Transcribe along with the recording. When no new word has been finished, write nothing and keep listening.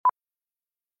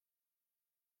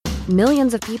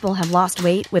Millions of people have lost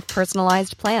weight with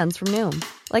personalized plans from Noom.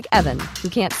 Like Evan, who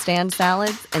can't stand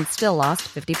salads and still lost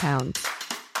 50 pounds.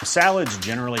 Salads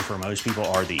generally for most people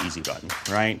are the easy button,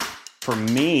 right? For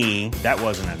me, that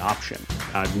wasn't an option.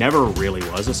 I never really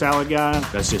was a salad guy.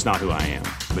 That's just not who I am.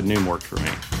 But Noom worked for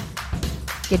me.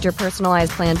 Get your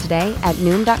personalized plan today at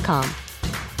Noom.com.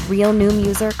 Real Noom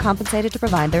user compensated to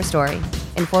provide their story.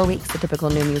 In 4 weeks, the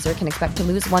typical Noom user can expect to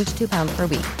lose 1 to 2 pounds per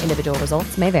week. Individual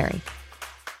results may vary.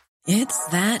 It's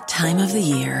that time of the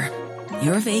year.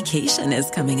 Your vacation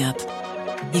is coming up.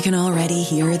 You can already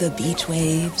hear the beach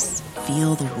waves,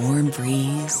 feel the warm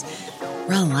breeze,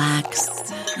 relax,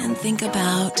 and think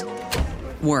about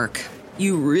work.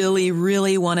 You really,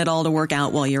 really want it all to work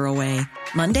out while you're away.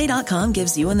 Monday.com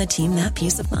gives you and the team that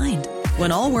peace of mind.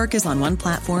 When all work is on one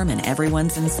platform and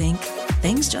everyone's in sync,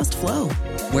 things just flow.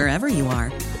 Wherever you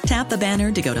are, tap the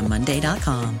banner to go to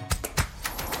Monday.com.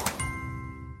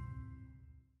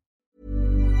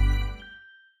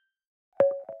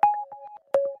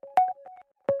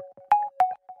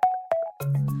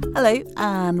 Hello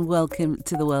and welcome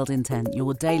to The World in 10,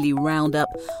 your daily roundup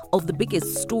of the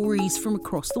biggest stories from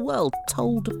across the world,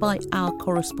 told by our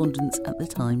correspondents at the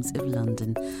Times of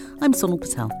London. I'm Sonal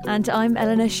Patel. And I'm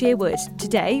Eleanor Shearwood.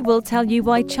 Today we'll tell you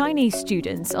why Chinese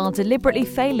students are deliberately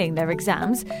failing their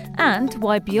exams and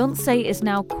why Beyoncé is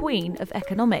now Queen of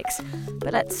Economics.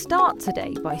 But let's start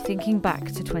today by thinking back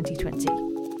to 2020.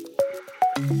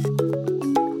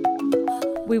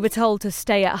 We were told to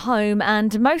stay at home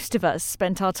and most of us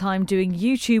spent our time doing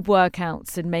YouTube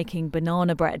workouts and making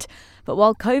banana bread. But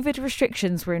while COVID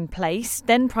restrictions were in place,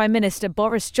 then Prime Minister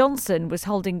Boris Johnson was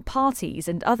holding parties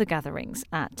and other gatherings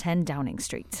at 10 Downing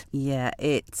Street. Yeah,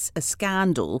 it's a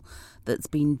scandal that's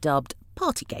been dubbed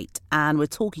Partygate, and we're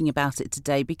talking about it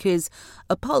today because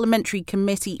a parliamentary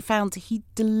committee found he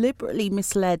deliberately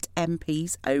misled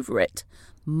MPs over it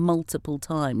multiple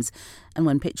times. And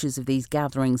when pictures of these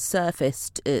gatherings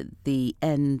surfaced at the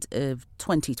end of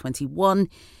 2021,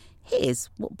 here's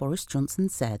what Boris Johnson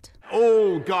said.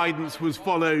 All guidance was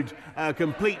followed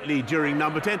completely during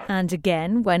number 10. And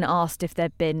again, when asked if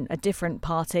there'd been a different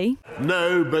party.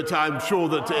 No, but I'm sure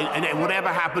that whatever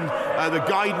happened, the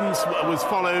guidance was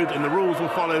followed and the rules were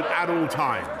followed at all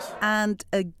times. And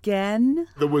again,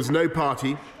 there was no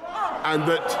party and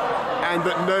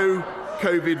that no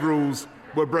COVID rules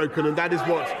were broken, and that is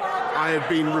what I have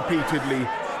been repeatedly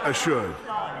assured.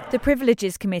 The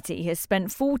Privileges Committee has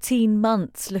spent 14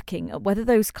 months looking at whether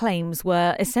those claims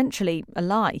were essentially a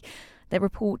lie. Their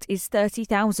report is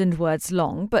 30,000 words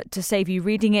long, but to save you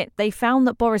reading it, they found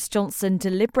that Boris Johnson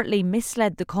deliberately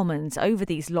misled the Commons over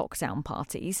these lockdown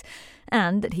parties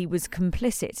and that he was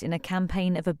complicit in a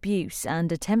campaign of abuse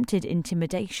and attempted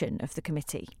intimidation of the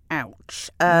committee. Ouch.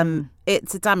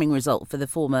 It's a damning result for the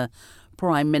former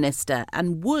Prime Minister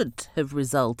and would have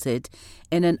resulted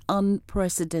in an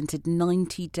unprecedented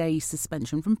 90-day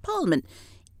suspension from Parliament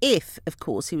if, of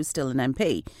course, he was still an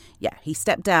MP. Yeah, he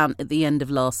stepped down at the end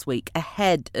of last week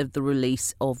ahead of the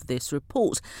release of this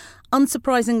report.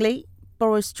 Unsurprisingly,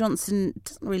 Boris Johnson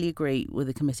doesn't really agree with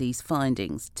the committee's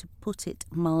findings, to put it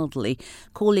mildly,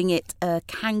 calling it a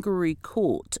kangaroo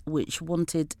court which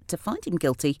wanted to find him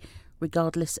guilty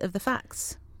regardless of the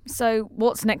facts. So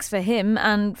what's next for him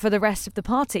and for the rest of the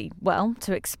party? Well,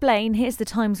 to explain, here's the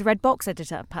Times Red Box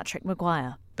editor, Patrick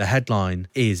Maguire. The headline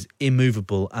is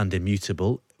immovable and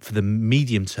immutable. For the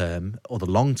medium term or the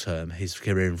long term, his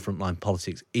career in frontline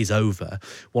politics is over.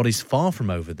 What is far from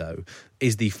over, though,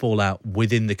 is the fallout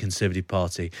within the Conservative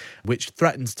Party, which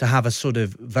threatens to have a sort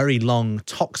of very long,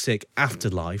 toxic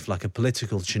afterlife, like a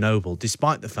political Chernobyl,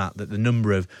 despite the fact that the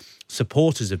number of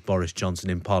supporters of Boris Johnson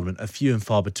in Parliament are few and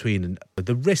far between. And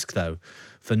the risk, though,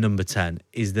 for number 10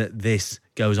 is that this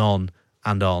goes on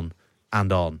and on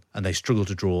and on, and they struggle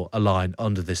to draw a line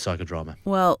under this psychodrama.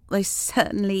 Well, they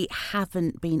certainly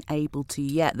haven't been able to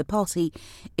yet. The party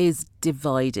is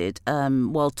divided.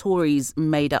 While Tories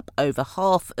made up over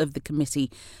half of the committee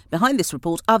behind this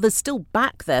report, others still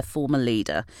back their former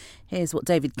leader. Here's what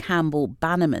David Campbell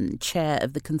Bannerman, chair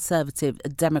of the Conservative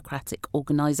Democratic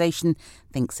Organisation,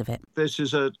 thinks of it. This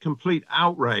is a complete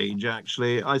outrage,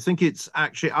 actually. I think it's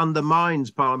actually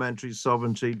undermines parliamentary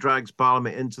sovereignty, drags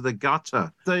Parliament into the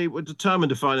gutter. They were determined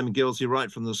to find him guilty right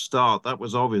from the start. That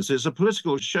was obvious. It's a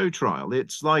political show trial.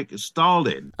 It's like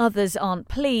Stalin. Others aren't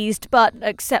pleased, but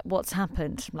accept what's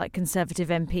happened, like Conservative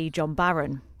MP John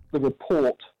Barron. The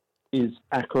report is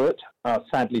accurate,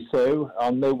 sadly so.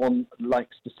 No one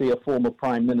likes to see a former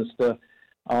Prime Minister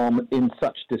in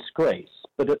such disgrace.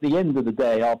 But at the end of the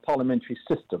day, our parliamentary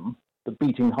system, the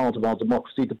beating heart of our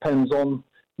democracy, depends on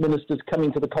ministers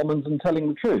coming to the Commons and telling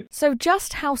the truth. So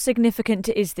just how significant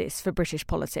is this for British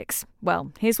politics?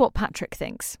 Well, here's what Patrick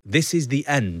thinks. This is the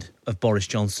end of Boris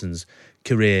Johnson's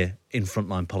career in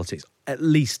frontline politics, at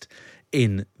least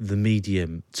in the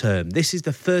medium term. This is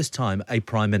the first time a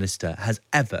Prime Minister has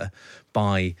ever,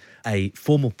 by a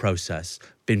formal process,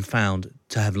 been found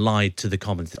to have lied to the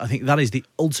Commons. I think that is the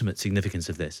ultimate significance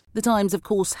of this. The Times, of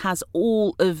course, has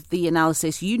all of the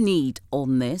analysis you need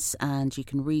on this, and you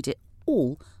can read it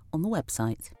all on the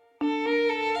website.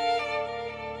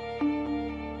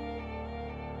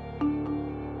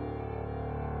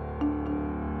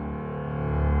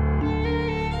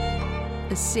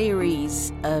 A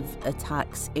series of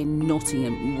attacks in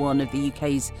Nottingham, one of the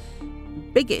UK's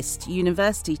biggest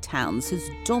university towns, has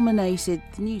dominated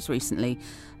the news recently.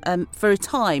 For a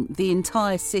time, the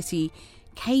entire city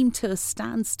came to a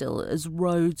standstill as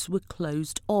roads were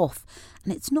closed off.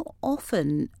 And it's not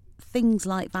often things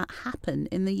like that happen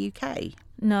in the UK.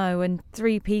 No, and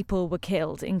 3 people were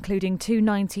killed, including 2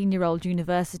 19-year-old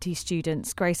university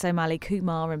students, Grace O'Malley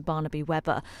Kumar and Barnaby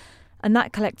Webber. And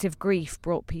that collective grief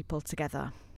brought people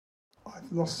together.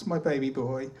 I've lost my baby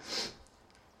boy,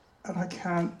 and I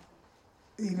can't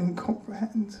even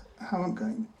comprehend how I'm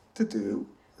going to do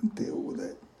and deal with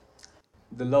it.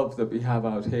 The love that we have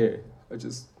out here, I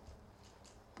just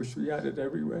wish we had it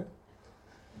everywhere.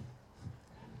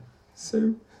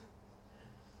 So,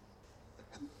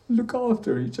 look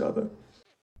after each other.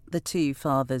 The 2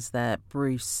 fathers there,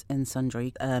 Bruce and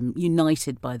Sundry,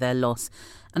 united by their loss.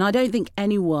 And I don't think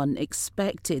anyone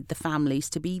expected the families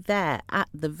to be there at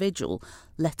the vigil,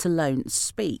 let alone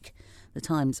speak. The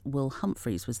Times' Will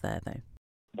Humphreys was there, though.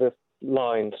 The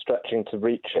line stretching to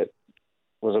reach it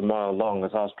was a mile long.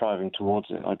 As I was driving towards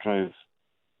it, I drove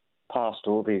past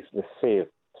all this sea of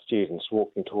students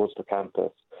walking towards the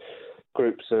campus,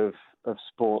 groups of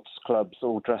sports clubs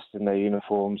all dressed in their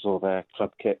uniforms or their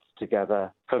club kits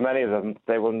together. For many of them,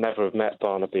 they will never have met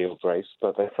Barnaby or Grace,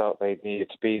 but they felt they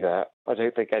needed to be there. I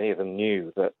don't think any of them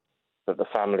knew that the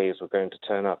families were going to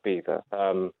turn up either.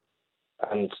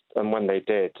 And when they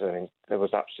did, I mean, there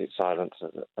was absolute silence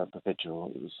at the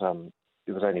vigil. It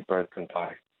was only broken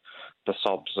by the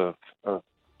sobs of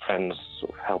friends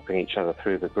sort of helping each other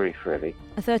through the grief, really.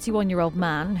 A 31-year-old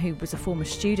man who was a former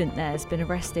student there has been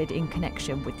arrested in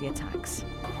connection with the attacks.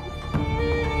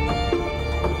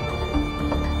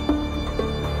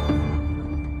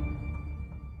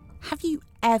 Have you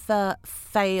ever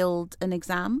failed an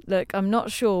exam? Look, I'm not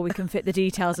sure we can fit the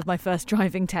details of my first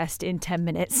driving test in 10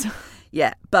 minutes.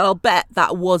 Yeah, but I'll bet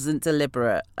that wasn't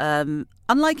deliberate.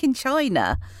 Unlike in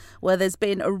China, where there's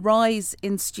been a rise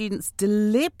in students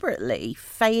deliberately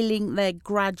failing their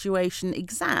graduation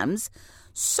exams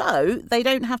so they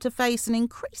don't have to face an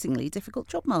increasingly difficult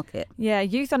job market. Yeah,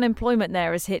 youth unemployment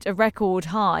there has hit a record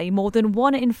high. More than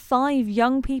 1 in 5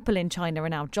 young people in China are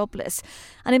now jobless.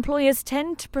 And employers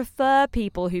tend to prefer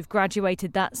people who've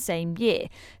graduated that same year.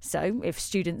 So if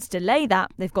students delay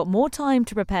that, they've got more time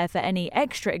to prepare for any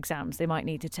extra exams they might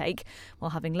need to take,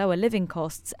 while having lower living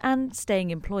costs and staying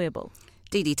employable.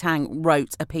 Didi Tang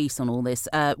wrote a piece on all this.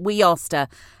 We asked her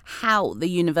how the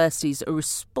universities are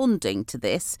responding to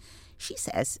this. She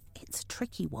says it's a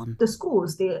tricky one. The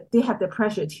schools, they have the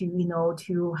pressure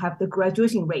to have the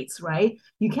graduation rates, right?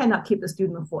 You cannot keep the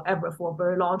student forever for a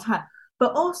very long time.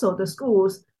 But also the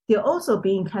schools, they're also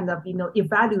being kind of,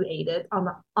 evaluated on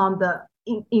the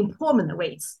employment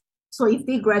rates. So if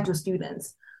they graduate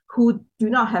students who do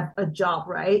not have a job,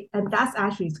 right? And that's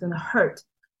actually going to hurt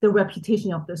the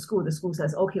reputation of the school. The school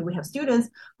says, okay, we have students,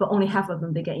 but only half of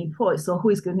them, they get employed. So who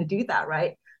is going to do that,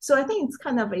 right? So I think it's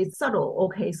kind of a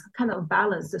subtle, it's kind of a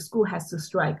balance the school has to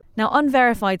strike. Now,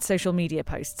 unverified social media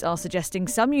posts are suggesting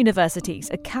some universities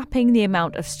are capping the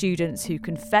amount of students who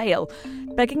can fail,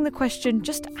 begging the question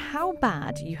just how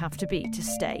bad you have to be to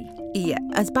stay. Yeah,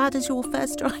 as bad as your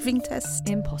first driving test?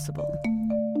 Impossible.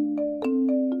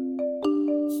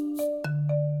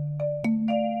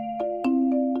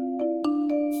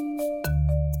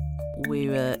 We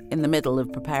were in the middle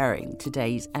of preparing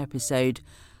today's episode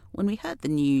when we heard the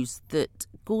news that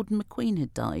Gordon McQueen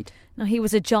had died. Now, he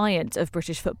was a giant of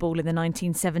British football in the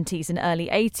 1970s and early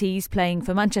 80s, playing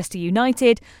for Manchester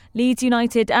United, Leeds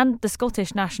United and the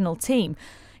Scottish national team.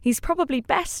 He's probably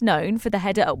best known for the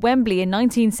header at Wembley in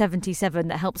 1977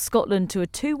 that helped Scotland to a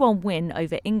 2-1 win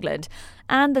over England,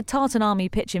 and the Tartan Army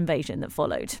pitch invasion that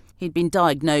followed. He'd been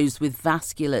diagnosed with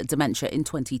vascular dementia in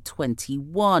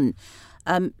 2021.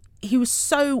 He was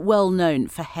so well known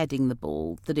for heading the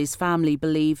ball that his family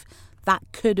believe that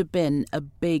could have been a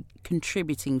big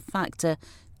contributing factor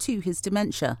to his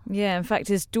dementia. Yeah, in fact,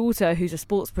 his daughter, who's a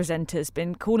sports presenter, has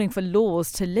been calling for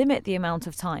laws to limit the amount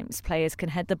of times players can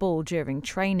head the ball during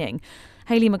training.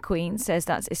 Hayley McQueen says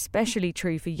that's especially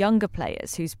true for younger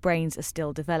players whose brains are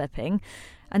still developing.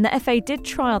 And the FA did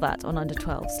trial that on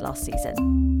under-12s last season.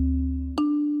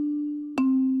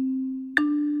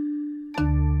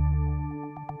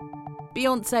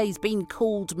 Beyonce's been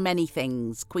called many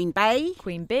things. Queen Bey?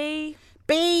 Queen Bee?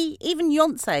 Bee? Even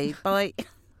Yonsei by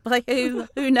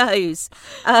who knows?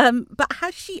 But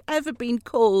has she ever been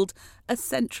called a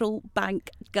central bank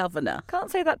governor?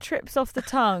 Can't say that trips off the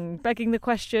tongue, begging the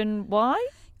question, why?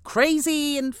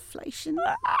 Crazy inflation?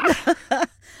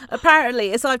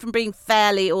 Apparently, aside from being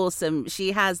fairly awesome,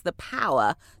 she has the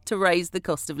power to raise the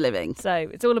cost of living. So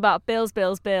it's all about bills,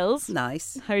 bills, bills.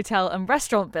 Nice. Hotel and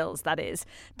restaurant bills, that is.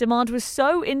 Demand was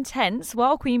so intense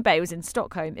while Queen Bey was in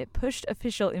Stockholm, it pushed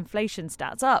official inflation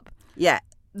stats up. Yeah.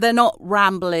 They're not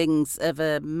ramblings of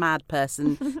a mad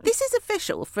person. This is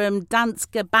official from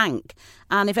Danske Bank.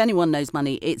 And if anyone knows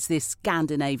money, it's this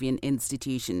Scandinavian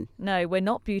institution. No, we're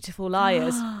not beautiful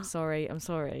liars. I'm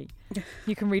sorry.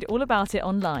 You can read all about it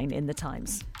online in The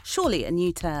Times. Surely a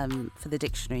new term for the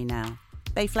dictionary now.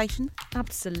 Bayflation?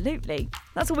 Absolutely.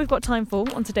 That's all we've got time for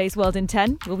on today's World in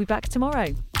 10. We'll be back tomorrow.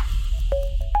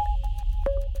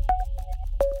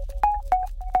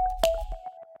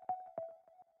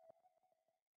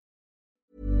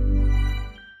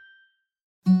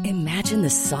 Imagine the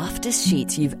softest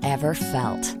sheets you've ever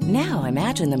felt. Now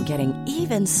imagine them getting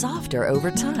even softer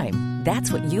over time.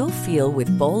 That's what you'll feel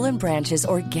with Boll & Branch's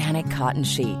organic cotton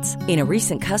sheets. In a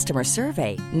recent customer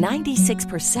survey,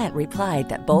 96% replied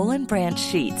that Boll & Branch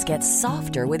sheets get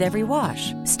softer with every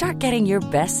wash. Start getting your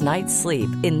best night's sleep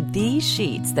in these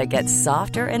sheets that get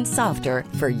softer and softer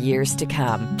for years to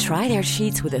come. Try their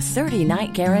sheets with a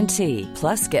 30-night guarantee.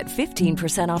 Plus, get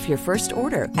 15% off your first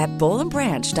order at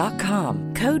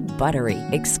bollandbranch.com. Code BUTTERY.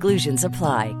 Exclusions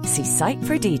apply. See site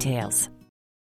for details.